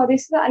 oh,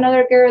 this is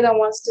another girl that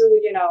wants to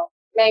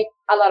make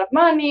a lot of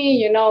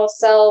money,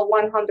 sell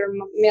 100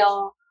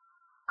 mil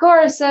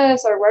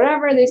courses or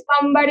whatever. There's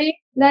somebody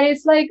that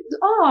is like,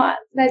 oh,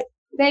 that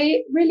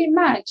they really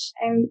match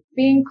and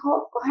being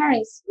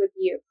coherence with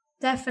you.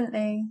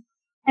 Definitely.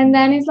 And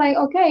then it's like,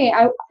 okay,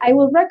 I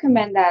will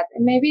recommend that.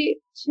 And maybe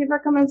she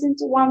recommends it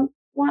to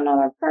one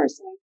other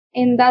person.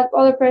 And that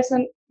other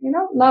person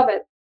love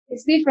it.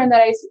 It's different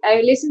that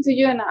I listen to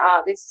you and,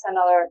 this is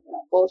another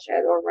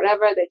bullshit or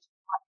whatever that you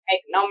want to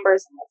make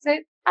numbers and that's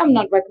it. I'm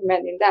not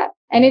recommending that.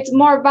 And it's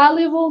more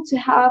valuable to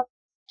have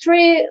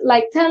 10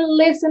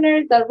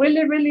 listeners that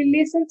really, really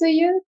listen to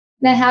you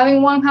than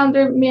having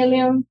 100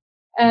 million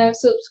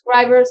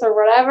subscribers or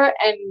whatever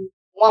and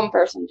one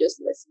person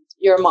just listens,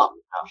 your mom.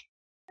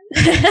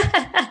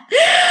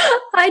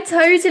 I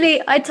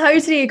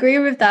totally agree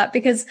with that,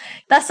 because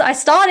I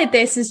started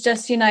this as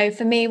just,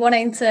 for me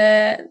wanting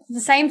to, the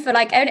same for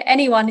like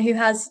anyone who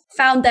has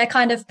found their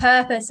kind of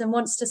purpose and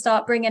wants to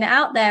start bringing it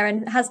out there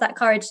and has that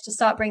courage to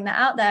start bringing that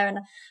out there. And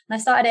I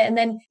started it, and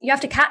then you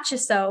have to catch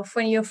yourself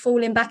when you're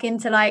falling back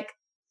into like,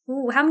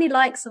 ooh, how many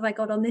likes have I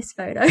got on this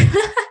photo?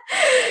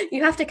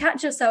 You have to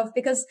catch yourself,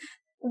 because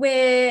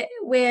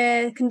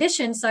we're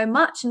conditioned so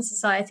much in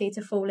society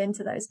to fall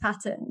into those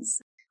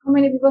patterns. How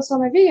many people saw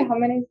my video? How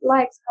many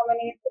likes? How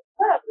many?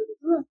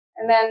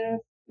 And then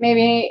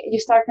maybe you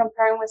start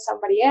comparing with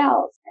somebody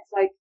else. It's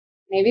like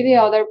maybe the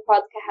other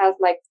podcast has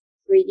like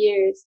 3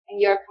 years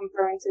and you're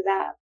comparing to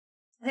that.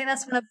 I think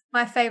that's one of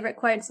my favorite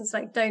quotes is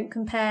like, don't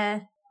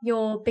compare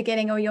your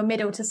beginning or your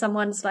middle to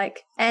someone's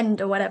like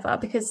end or whatever,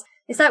 because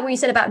it's like what you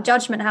said about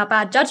judgment, how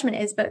bad judgment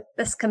is, but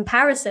this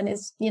comparison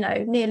is,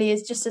 nearly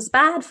is just as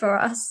bad for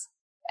us.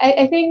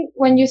 I think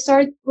when you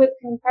start with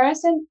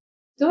comparison,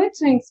 do it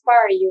to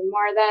inspire you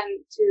more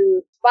than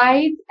to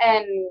fight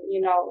and,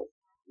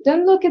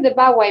 don't look at the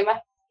bad way.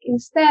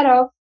 Instead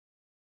of,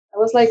 I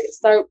was like,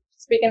 start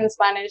speaking in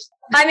Spanish.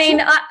 I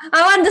mean,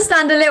 I'll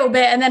understand a little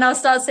bit and then I'll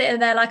start sitting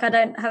there like I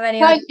don't have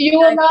any idea.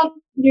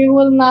 You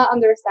will not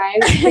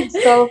understand.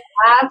 It's so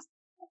fast.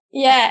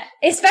 Yeah,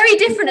 it's very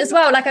different as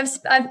well. Like there's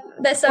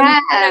some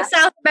like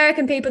South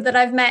American people that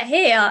I've met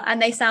here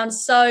and they sound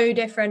so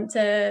different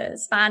to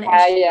Spanish.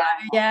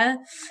 Yeah.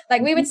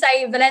 Like we would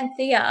say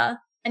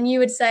Valencia and you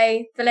would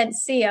say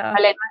Valencia.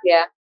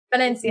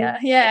 Valencia.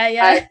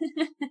 Yeah.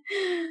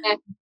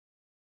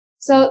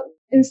 So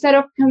instead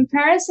of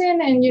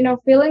comparison and,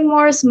 feeling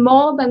more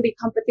small than the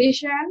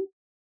competition,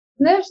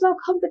 there's no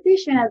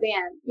competition at the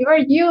end. You are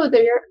you.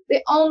 You're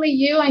the only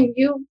you, and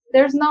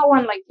there's no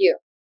one like you.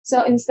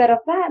 So instead of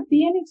that,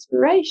 be an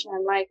inspiration.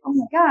 Like, oh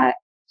my God,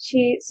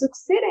 she's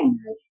succeeding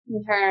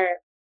in her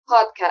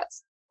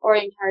podcast or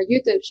in her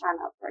YouTube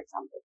channel, for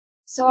example.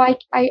 So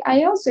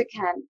I also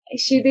can.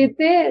 She did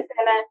this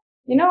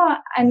and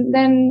and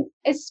then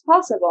it's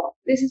possible.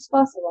 This is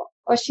possible.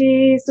 Or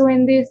she's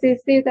doing this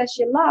that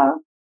she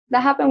loves.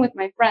 That happened with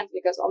my friends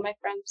because all my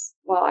friends,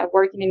 I'm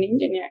working in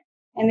engineering.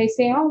 And they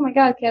say, oh my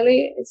God,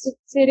 Kelly is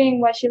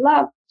succeeding what she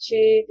loves.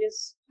 She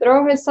just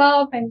throw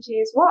herself and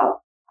she's,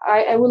 wow.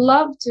 I would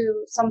love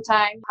to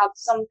sometime have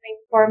something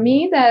for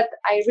me that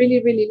I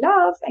really, really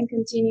love and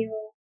continue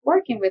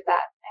working with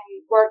that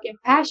and work in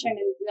passion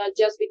and not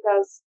just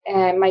because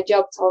my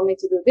job told me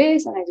to do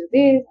this and I do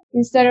this.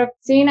 Instead of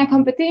seeing a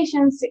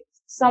competition,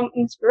 some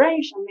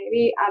inspiration,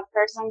 maybe a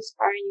person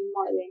inspiring you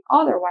more than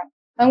other one.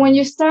 And when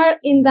you start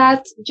in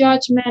that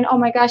judgment, oh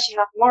my gosh, she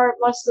has more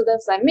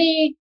students than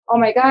me. Oh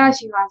my gosh,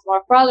 she has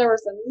more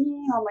followers than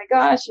me. Oh my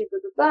gosh, she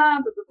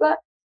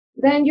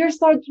then you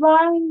start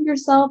drowning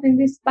yourself in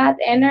this bad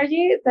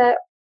energy that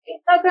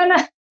it's not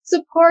gonna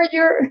support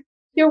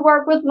your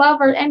work with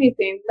love or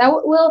anything. That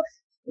will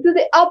do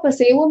the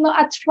opposite. It will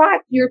not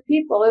attract your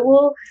people. It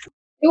will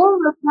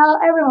repel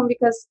everyone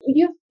because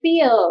you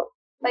feel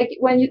like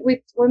when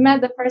we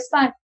met the first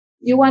time,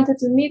 you wanted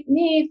to meet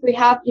me if we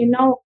have,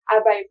 a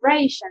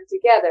vibration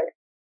together.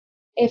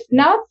 If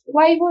not,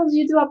 why would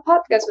you do a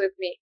podcast with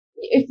me?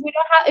 If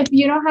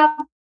you don't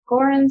have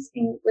currents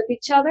with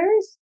each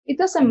other's, it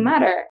doesn't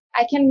matter.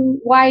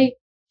 Why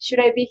should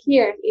I be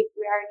here if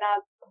we are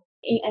not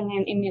in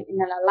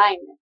an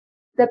alignment?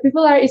 The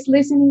people is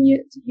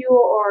listening to you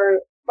or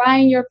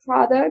buying your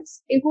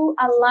products, it will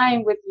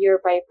align with your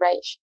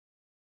vibration.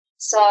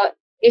 So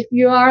if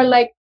you are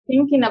like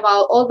thinking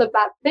about all the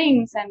bad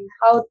things and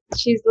how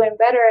she's doing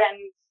better and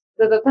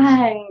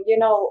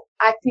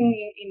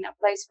acting in a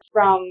place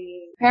from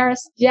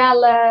parents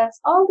jealous,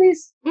 all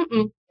this,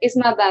 it's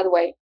not that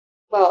way.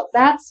 Well,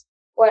 that's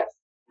what.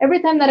 Every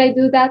time that I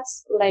do,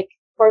 that's like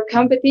for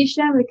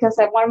competition because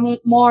I want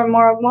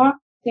more,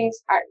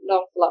 things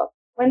don't flow.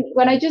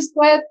 When I just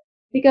do it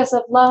because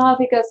of love,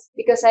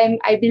 because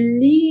I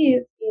believe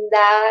in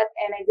that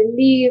and I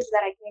believe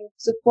that I can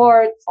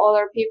support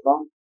other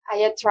people, I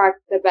attract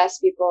the best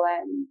people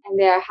and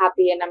they are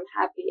happy and I'm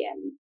happy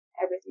and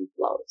everything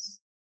flows.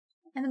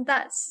 And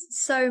that's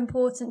so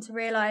important to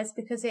realize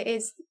because it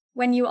is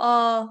when you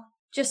are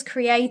just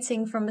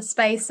creating from a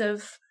space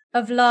of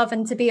love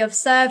and to be of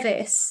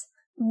service,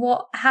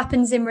 what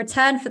happens in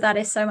return for that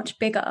is so much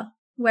bigger.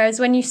 Whereas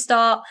when you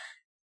start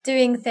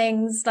doing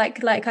things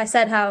like I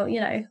said, how,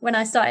 when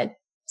I started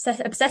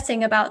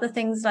obsessing about the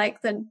things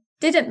like that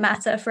didn't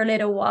matter for a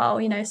little while,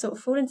 sort of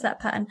fall into that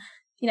pattern,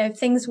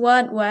 things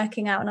weren't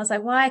working out. And I was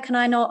like, why can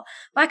I not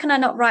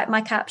write my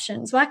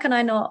captions? Why can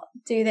I not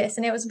do this?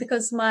 And it was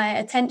because my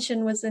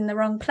attention was in the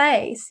wrong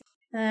place.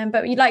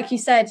 But like you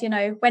said,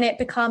 when it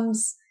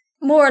becomes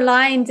more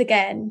aligned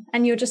again,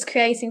 and you're just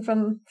creating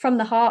from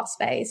the heart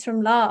space,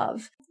 from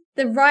love,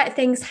 the right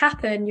things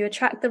happen. You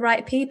attract the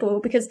right people,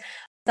 because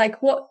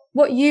like what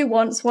you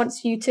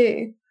wants you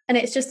too. And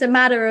it's just a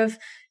matter of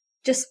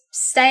just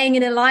staying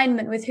in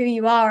alignment with who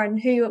you are and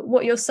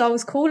what your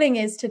soul's calling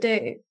is to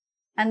do.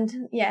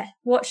 And yeah,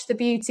 watch the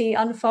beauty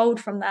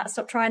unfold from that.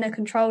 Stop trying to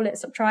control it.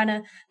 Stop trying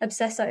to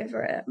obsess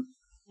over it.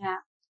 Yeah.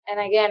 And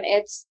again,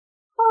 it's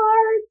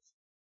hard.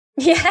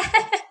 Yeah.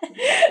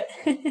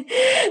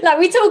 Like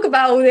we talk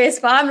about all this,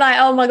 but I'm like,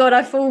 oh my God,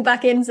 I fall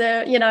back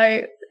into,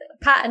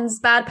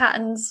 bad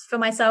patterns for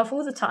myself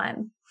all the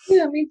time.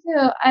 Yeah, me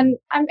too. And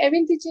I've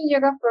been teaching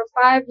yoga for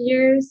 5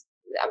 years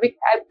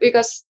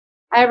because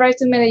I arrived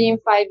to Medellin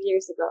 5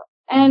 years ago.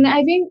 And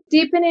I've been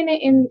deepening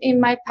it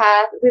in my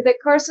path. With the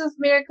Course of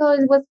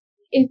Miracles,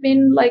 it's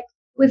been like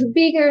with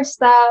bigger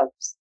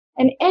steps.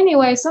 And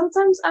anyway,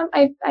 sometimes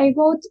I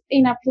go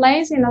in a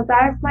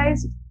dark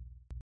place,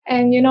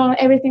 and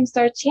everything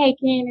starts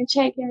shaking and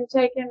shaking and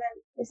shaking, and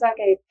it's like,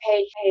 hey,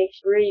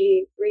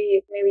 breathe.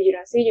 Maybe you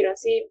don't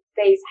see.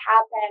 Days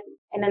happen,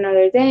 and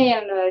another day,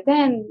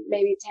 and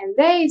maybe 10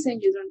 days,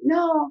 and you don't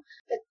know.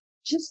 But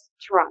just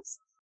trust.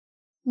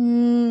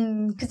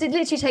 Because it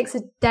literally takes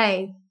a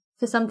day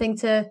for something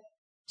to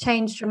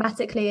change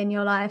dramatically in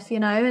your life,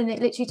 and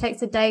it literally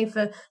takes a day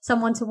for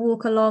someone to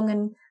walk along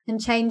and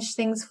change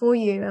things for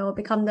you, or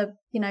become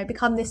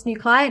this new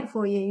client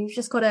for you. You've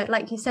just got to,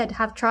 like you said,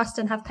 have trust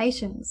and have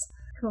patience.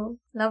 Cool.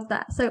 Love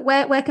that. So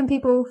where can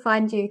people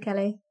find you,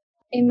 Kelly?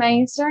 In my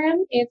Instagram,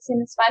 it's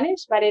in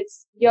Spanish, but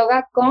it's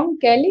Yoga con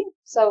Kelly.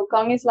 So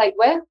con is like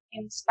well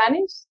in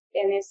Spanish,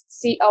 and it's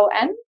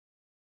CON.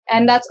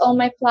 And that's all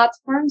my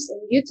platforms.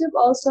 And YouTube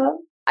also,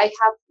 I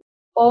have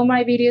all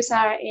my videos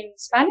are in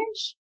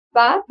Spanish,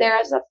 but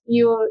there's a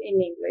few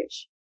in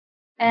English.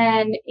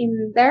 And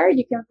in there,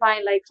 you can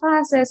find like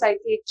classes. I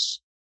teach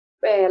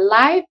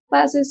live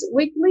classes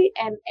weekly,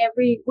 and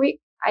every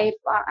week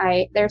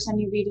there's a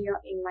new video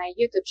in my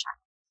YouTube channel.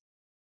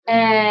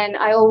 And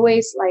I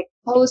always like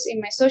post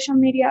in my social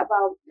media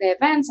about the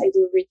events. I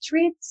do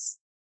retreats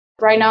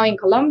right now in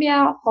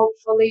Colombia,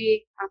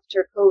 hopefully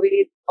after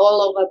COVID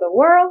all over the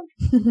world.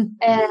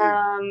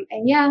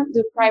 And yeah,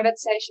 do private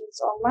sessions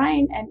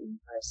online and in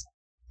person.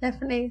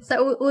 Definitely.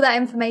 So all that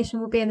information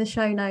will be in the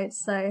show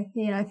notes. So,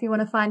 if you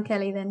want to find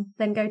Kelly,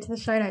 then go to the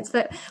show notes.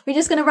 But we're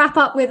just going to wrap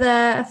up with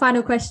a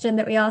final question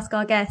that we ask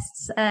our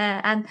guests.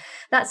 And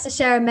that's to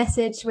share a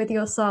message with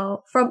your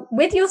soul.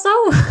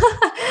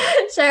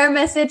 Share a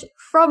message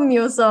from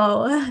your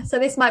soul. So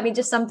this might be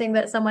just something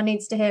that someone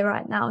needs to hear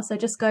right now. So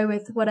just go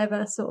with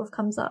whatever sort of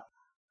comes up.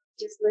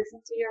 Just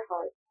listen to your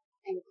heart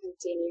and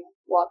continue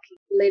walking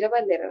little by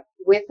little,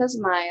 with a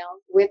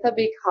smile, with a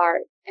big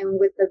heart, and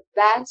with the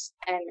best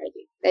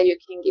energy that you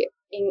can give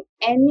in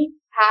any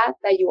path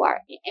that you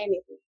are, in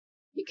anything.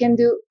 You can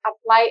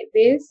apply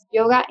this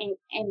yoga in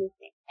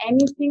anything.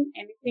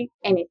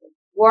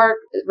 Work,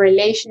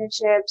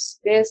 relationships,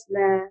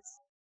 business,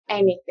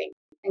 anything,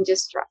 and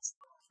just trust.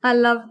 I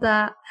love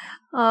that.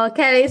 Oh,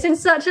 Kelly, it's been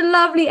such a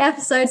lovely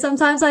episode.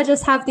 Sometimes I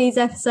just have these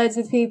episodes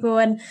with people,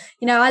 and,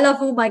 I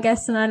love all my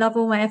guests and I love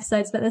all my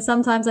episodes, but then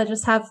sometimes I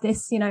just have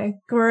this,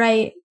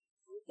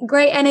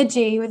 great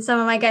energy with some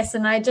of my guests,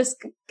 and I just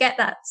get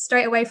that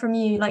straight away from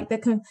you, like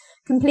the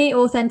complete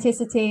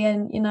authenticity,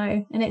 and,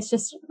 and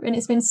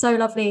it's been so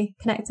lovely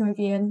connecting with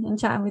you and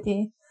chatting with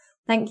you.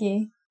 Thank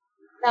you.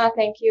 No,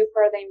 thank you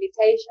for the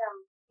invitation.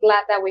 I'm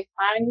glad that we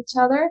found each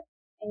other,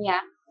 and yeah,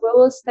 we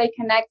will stay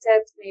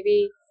connected,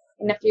 maybe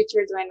in the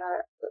future doing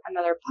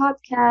another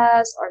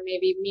podcast, or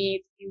maybe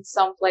meet in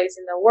some place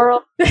in the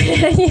world.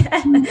 Yeah.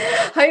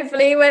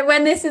 Hopefully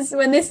when this is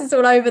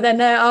all over, then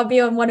I'll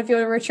be on one of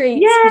your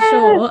retreats for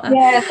sure.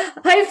 Yeah.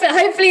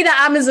 Hopefully the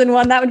Amazon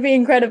one, that would be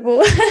incredible.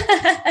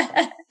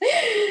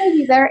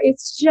 There,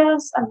 it's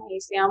just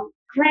amazing. I'm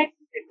crazy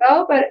to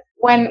go, but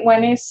when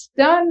it's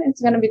done,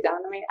 it's gonna be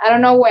done. I mean, I don't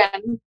know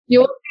when.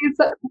 You'll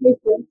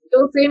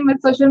see in my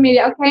social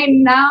media. Okay,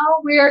 now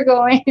we are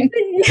going.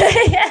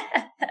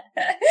 Yeah.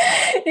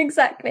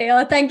 Exactly.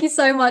 Oh, thank you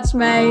so much,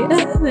 mate.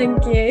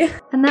 Thank you.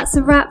 And that's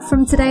a wrap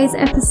from today's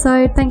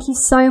episode. Thank you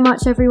so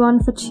much,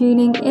 everyone, for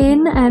tuning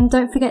in. And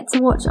don't forget to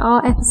watch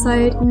our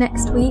episode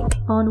next week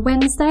on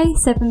Wednesday,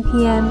 7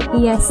 p.m.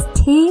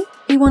 EST.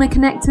 If you want to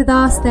connect with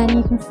us, then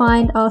you can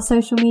find our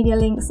social media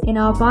links in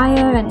our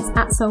bio, and it's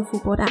at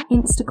Soulfulboard at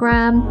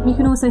Instagram. You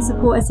can also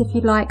support us if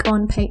you'd like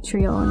on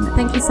Patreon.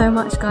 Thank you so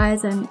much,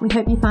 guys, and we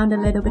hope you found a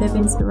little bit of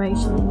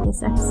inspiration in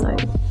this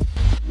episode.